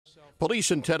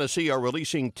Police in Tennessee are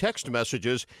releasing text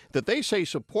messages that they say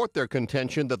support their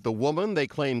contention that the woman they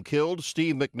claim killed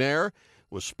Steve McNair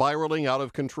was spiraling out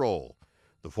of control.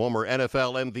 The former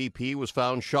NFL MVP was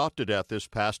found shot to death this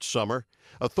past summer.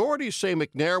 Authorities say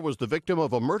McNair was the victim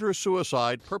of a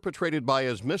murder-suicide perpetrated by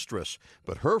his mistress,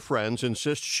 but her friends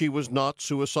insist she was not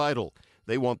suicidal.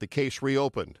 They want the case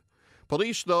reopened.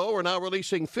 Police, though, are now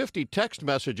releasing 50 text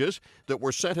messages that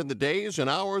were sent in the days and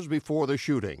hours before the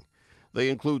shooting. They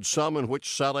include some in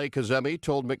which Saleh Kazemi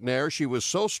told McNair she was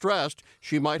so stressed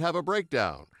she might have a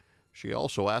breakdown. She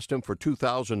also asked him for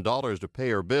 $2,000 to pay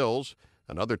her bills.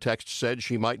 Another text said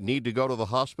she might need to go to the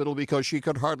hospital because she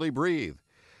could hardly breathe.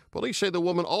 Police say the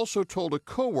woman also told a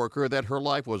co-worker that her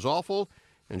life was awful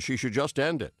and she should just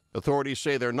end it. Authorities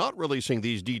say they're not releasing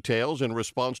these details in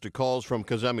response to calls from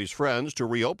Kazemi's friends to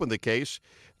reopen the case.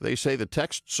 They say the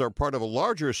texts are part of a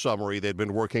larger summary they've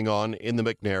been working on in the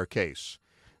McNair case.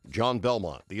 John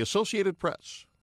Belmont, The Associated Press.